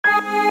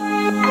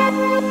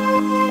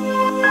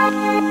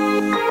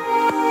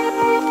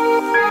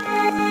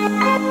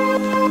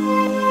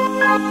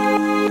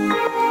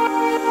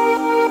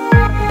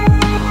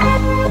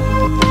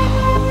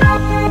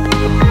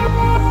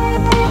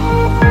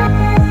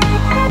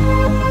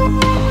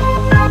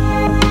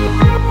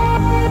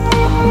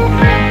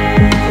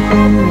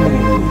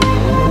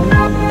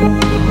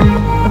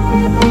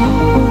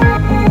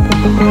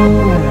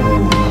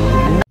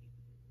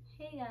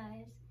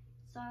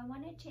So I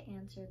wanted to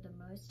answer the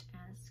most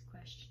asked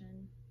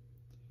question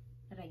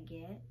that I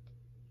get,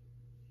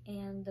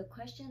 and the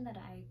question that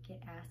I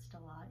get asked a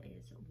lot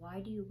is, why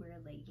do you wear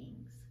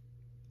leggings?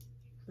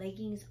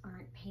 Leggings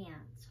aren't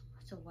pants,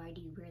 so why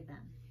do you wear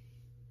them?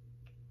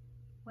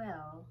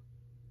 Well,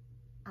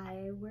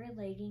 I wear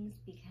leggings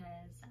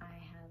because I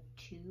have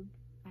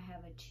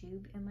a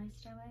tube in my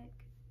stomach.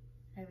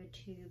 I have a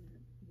tube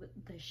with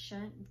the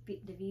shunt, the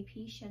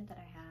VP shunt that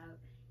I have.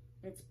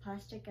 It's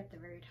plastic at the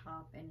very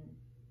top and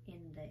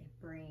in the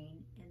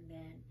brain, and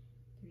then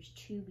there's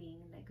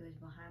tubing that goes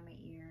behind my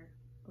ear,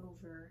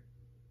 over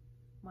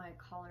my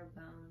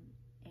collarbone,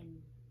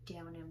 and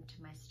down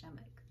into my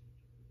stomach.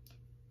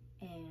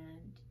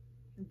 And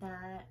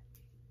that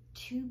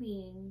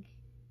tubing,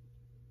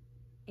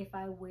 if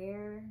I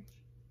wear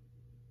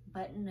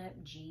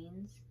button-up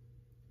jeans,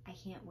 I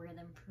can't wear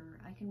them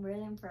I can wear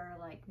them for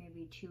like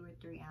maybe 2 or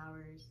 3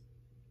 hours,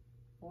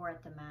 or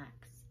at the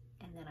max.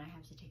 And then I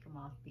have to take them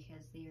off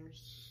because they are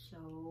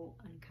so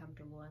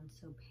uncomfortable and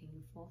so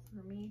painful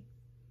for me.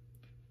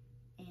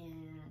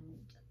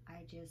 And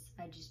I just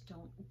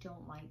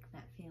don't like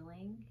that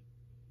feeling.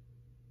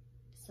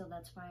 So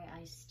that's why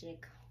I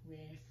stick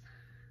with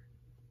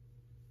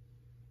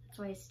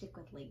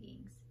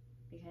leggings,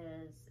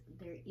 because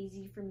they're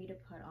easy for me to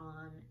put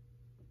on.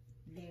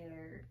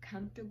 They're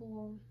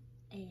comfortable,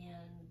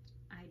 and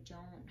I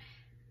don't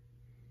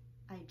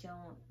how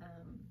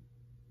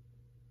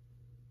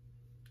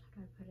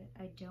do I put it?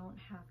 I don't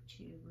have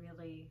to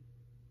really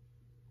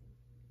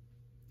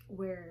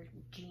wear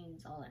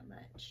jeans all that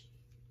much.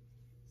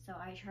 So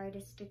I try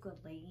to stick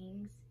with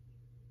leggings.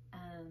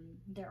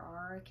 There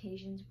are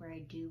occasions where I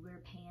do wear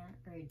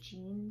pants or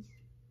jeans,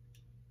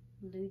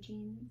 blue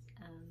jeans,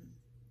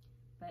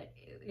 but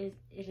it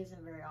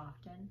isn't very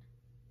often.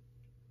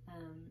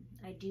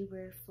 I do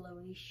wear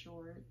flowy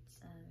shorts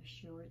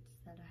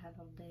that have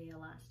the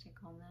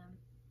elastic on them.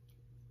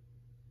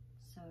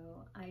 So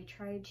I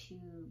try to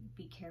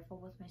be careful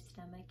with my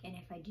stomach, and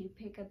if I do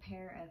pick a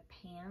pair of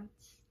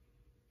pants,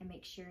 I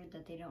make sure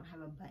that they don't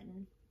have a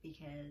button,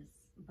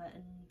 because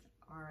buttons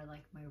are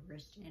like my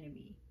worst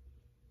enemy.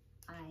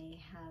 I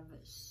have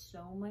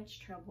so much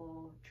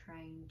trouble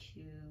trying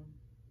to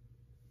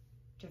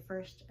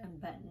first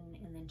unbutton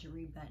and then to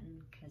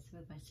rebutton, because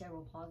with my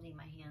cerebral palsy in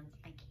my hands,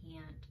 I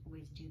can't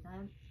always do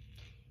that.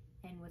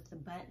 And with the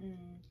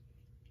button,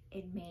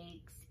 it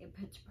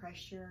puts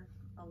pressure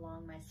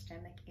along my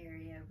stomach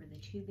area where the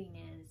tubing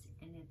is,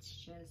 and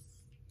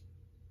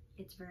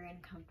it's very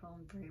uncomfortable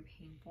and very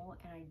painful,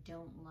 and I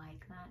don't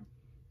like that.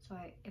 So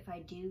if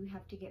I do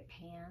have to get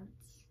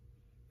pants,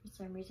 for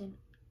some reason,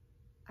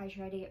 I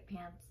try to get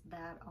pants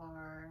that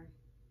are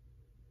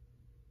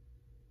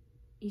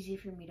easy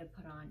for me to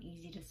put on,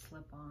 easy to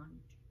slip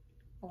on,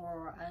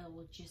 or I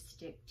will just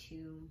stick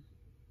to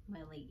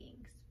my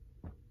leggings.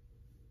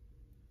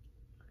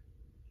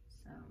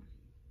 So,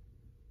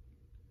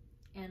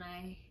 and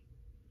I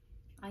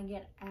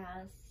get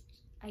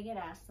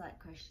asked that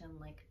question,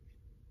 like,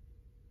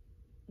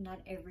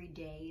 not every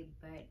day,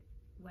 but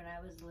when I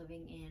was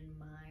living in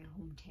my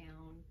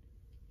hometown,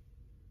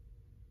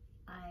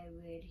 I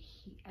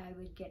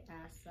would get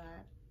asked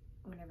that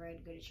whenever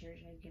I'd go to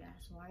church. I'd get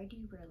asked, why do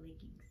you wear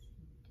leggings?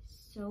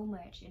 So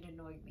much, it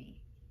annoyed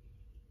me.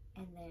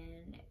 And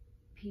then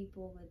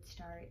people would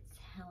start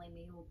telling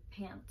me, well,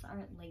 pants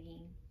aren't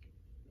leggings.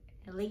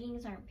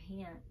 Leggings aren't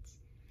pants,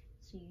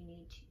 so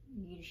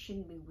you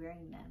shouldn't be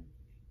wearing them.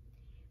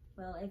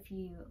 Well, if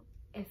you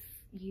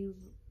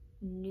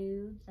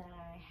knew that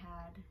I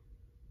had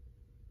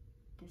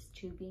this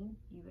tubing,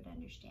 you would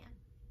understand.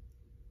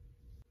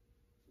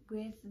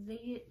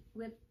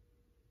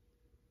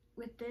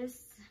 With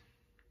this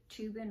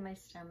tube in my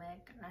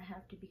stomach, I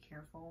have to be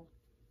careful,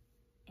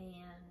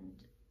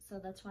 and so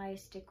that's why I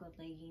stick with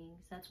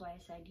leggings. That's why I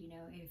said, you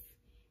know, if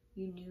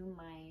you knew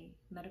my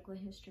medical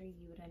history,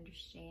 you would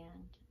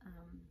understand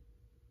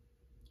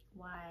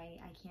why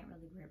I can't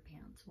really wear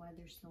pants, why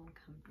they're so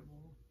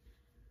uncomfortable,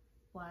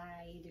 why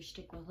I either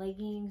stick with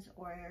leggings,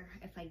 or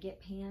if I get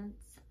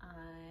pants,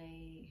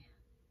 I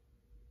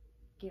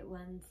get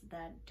ones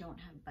that don't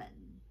have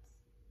buttons,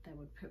 that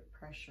would put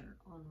pressure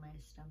on my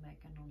stomach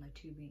and on the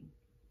tubing.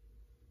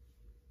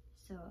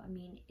 So, I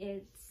mean,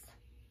 it's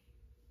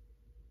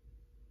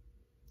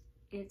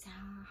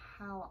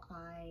how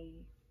I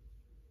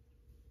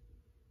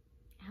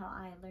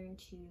learn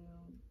to,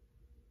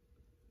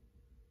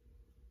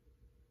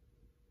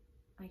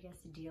 I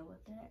guess, deal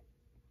with it.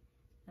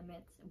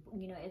 It's,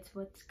 you know, it's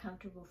what's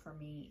comfortable for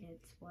me.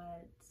 It's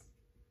what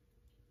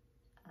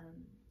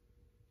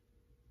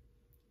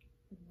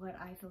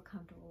I feel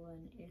comfortable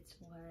in. It's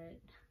what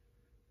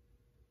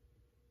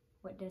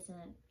what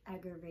doesn't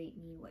aggravate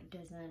me, what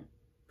doesn't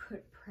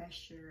put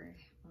pressure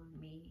on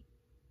me.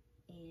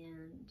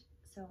 And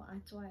so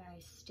that's why I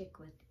stick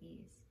with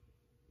these.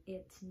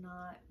 It's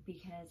not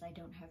because I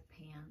don't have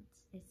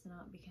pants. It's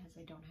not because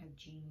I don't have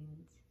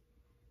jeans.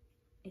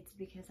 It's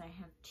because I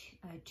have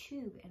a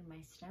tube in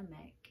my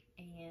stomach,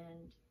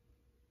 and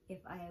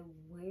if I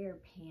wear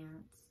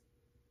pants,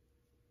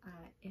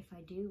 if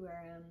I do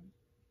wear them,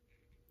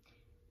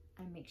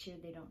 I make sure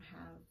they don't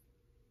have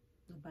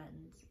the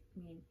buttons.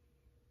 I mean,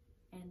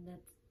 and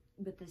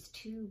with this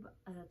tube,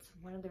 that's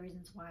one of the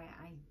reasons why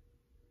I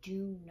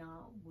do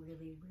not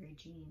really wear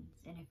jeans.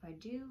 And if I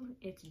do,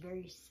 it's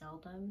very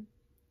seldom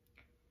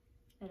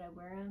that I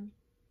wear them.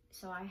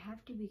 So I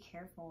have to be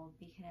careful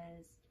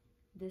because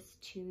this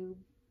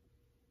tube,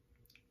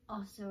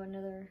 also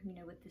another,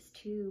 with this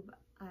tube,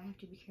 I have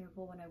to be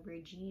careful when I wear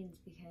jeans,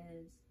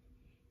 because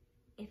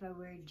if I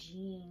wear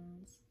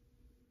jeans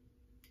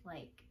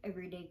like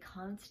every day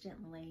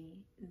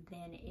constantly,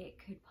 then it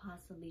could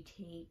possibly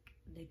take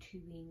the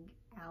tubing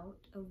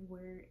out of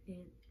where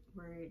it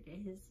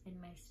is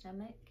in my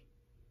stomach,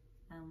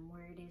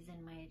 where it is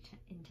in my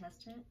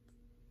intestines.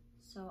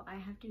 So I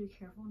have to be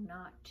careful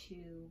not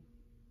to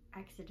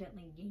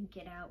accidentally yank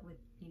it out with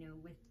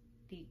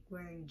the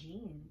wearing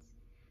jeans.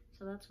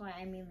 So that's why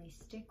I mainly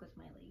stick with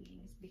my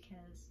leggings,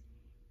 because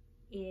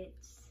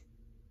it's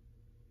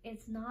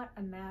not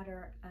a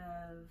matter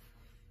of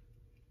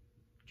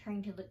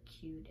trying to look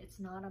cute. It's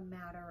not a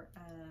matter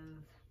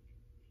of,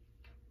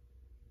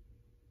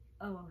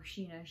 oh,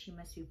 she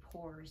must be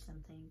poor or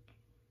something.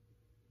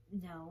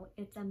 No,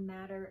 it's a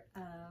matter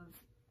of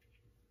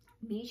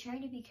me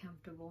trying to be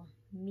comfortable,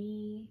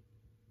 me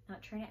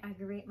not trying to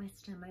aggravate my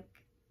stomach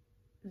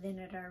than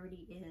it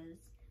already is.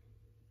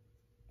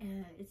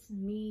 It's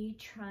me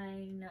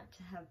trying not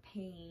to have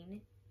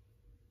pain.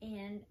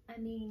 And I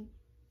mean,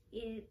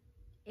 it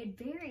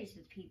varies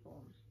with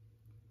people.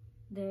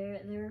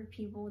 There are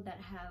people that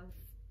have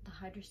the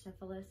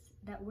hydrocephalus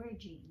that wear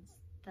jeans,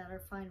 that are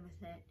fine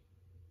with it.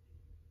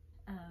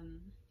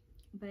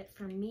 But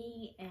for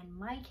me, in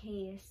my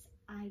case,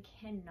 I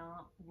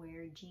cannot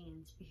wear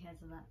jeans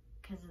because of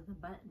the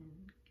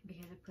button,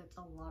 because it puts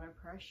a lot of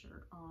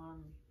pressure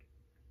on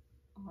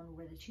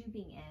where the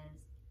tubing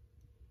is.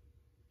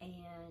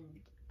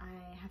 And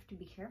I have to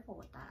be careful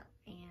with that.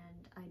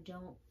 And I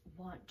don't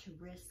want to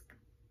risk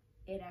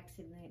it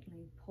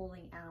accidentally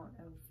pulling out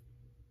of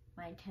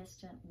my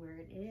intestine where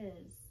it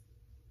is,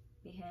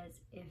 because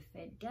if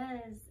it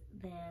does,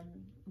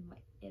 then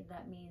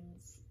that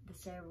means the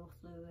cerebral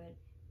fluid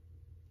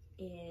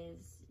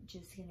is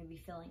just going to be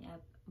filling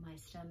up my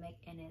stomach,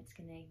 and it's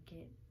going to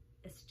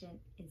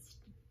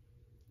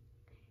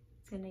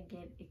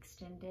get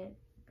extended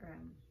or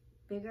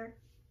bigger,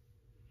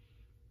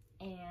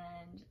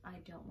 and I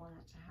don't want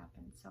that to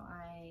happen. So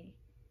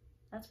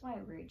that's why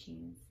I wear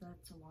jeans.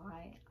 That's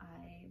why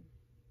I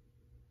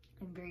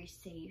am very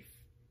safe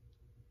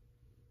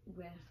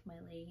with my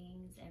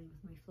leggings and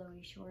with my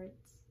flowy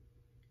shorts.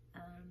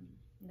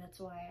 That's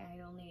why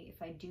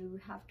if I do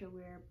have to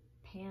wear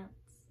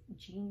pants,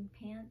 jean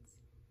pants,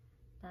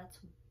 that's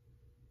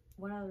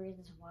one of the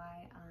reasons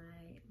why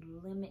I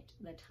limit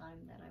the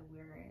time that I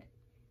wear it.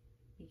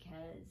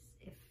 Because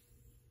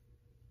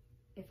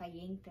if I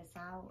yank this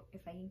out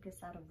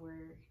of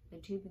where the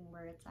tubing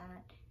where it's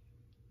at,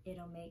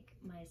 it'll make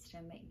my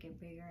stomach get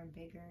bigger and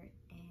bigger,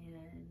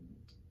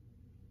 and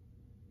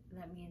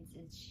that means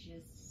it's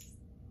just,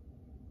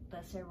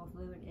 the cerebral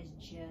fluid is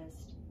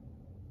just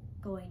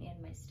going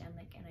in my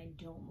stomach, and I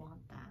don't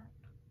want that,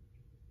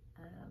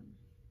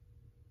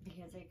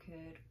 because it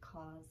could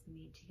cause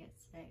me to get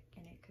sick,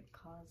 and it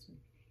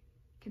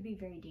could be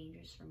very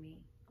dangerous for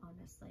me,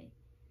 honestly.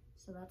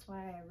 So that's why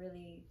I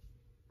really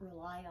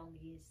rely on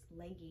these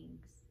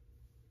leggings.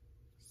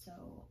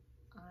 So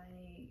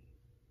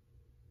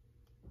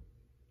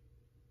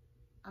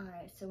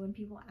so when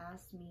people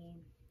ask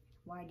me,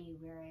 why do you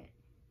wear it?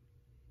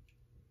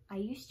 I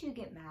used to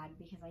get mad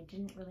because I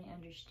didn't really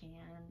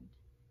understand,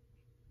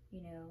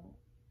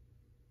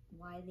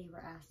 why they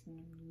were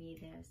asking me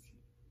this.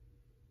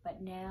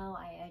 But now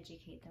I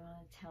educate them, and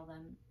I tell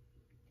them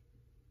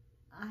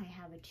I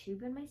have a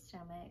tube in my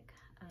stomach,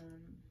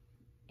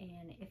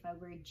 and if I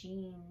wear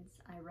jeans,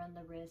 I run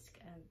the risk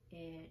of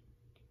it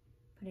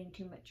putting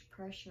too much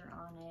pressure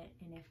on it,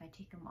 and if I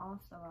take them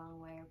off the wrong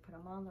way or put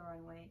them on the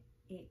wrong way,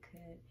 it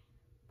could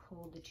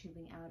pull the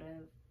tubing out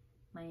of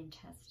my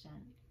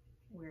intestine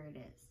where it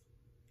is.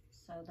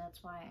 So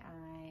that's why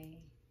I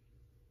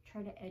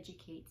try to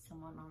educate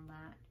someone on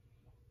that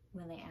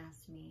when they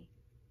ask me.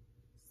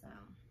 So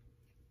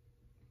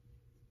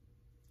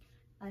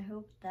I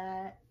hope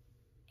that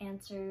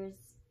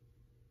answers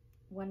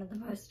one of the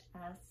most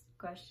asked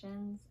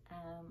questions.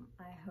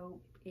 I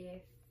hope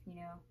if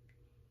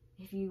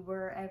you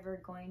were ever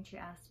going to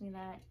ask me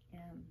that,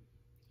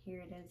 here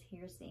it is.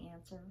 Here's the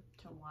answer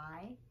to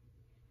why.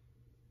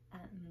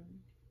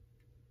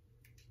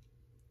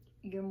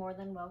 You're more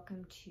than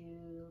welcome to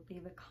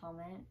leave a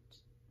comment,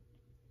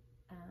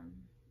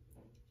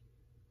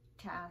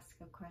 to ask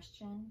a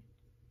question.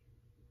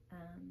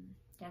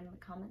 down in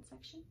the comment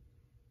section.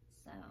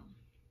 So,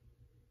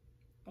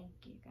 thank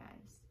you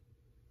guys.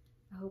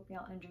 I hope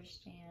y'all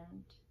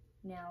understand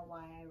now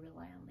why I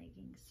rely on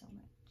leggings so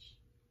much.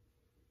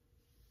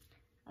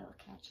 I will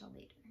catch y'all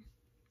later.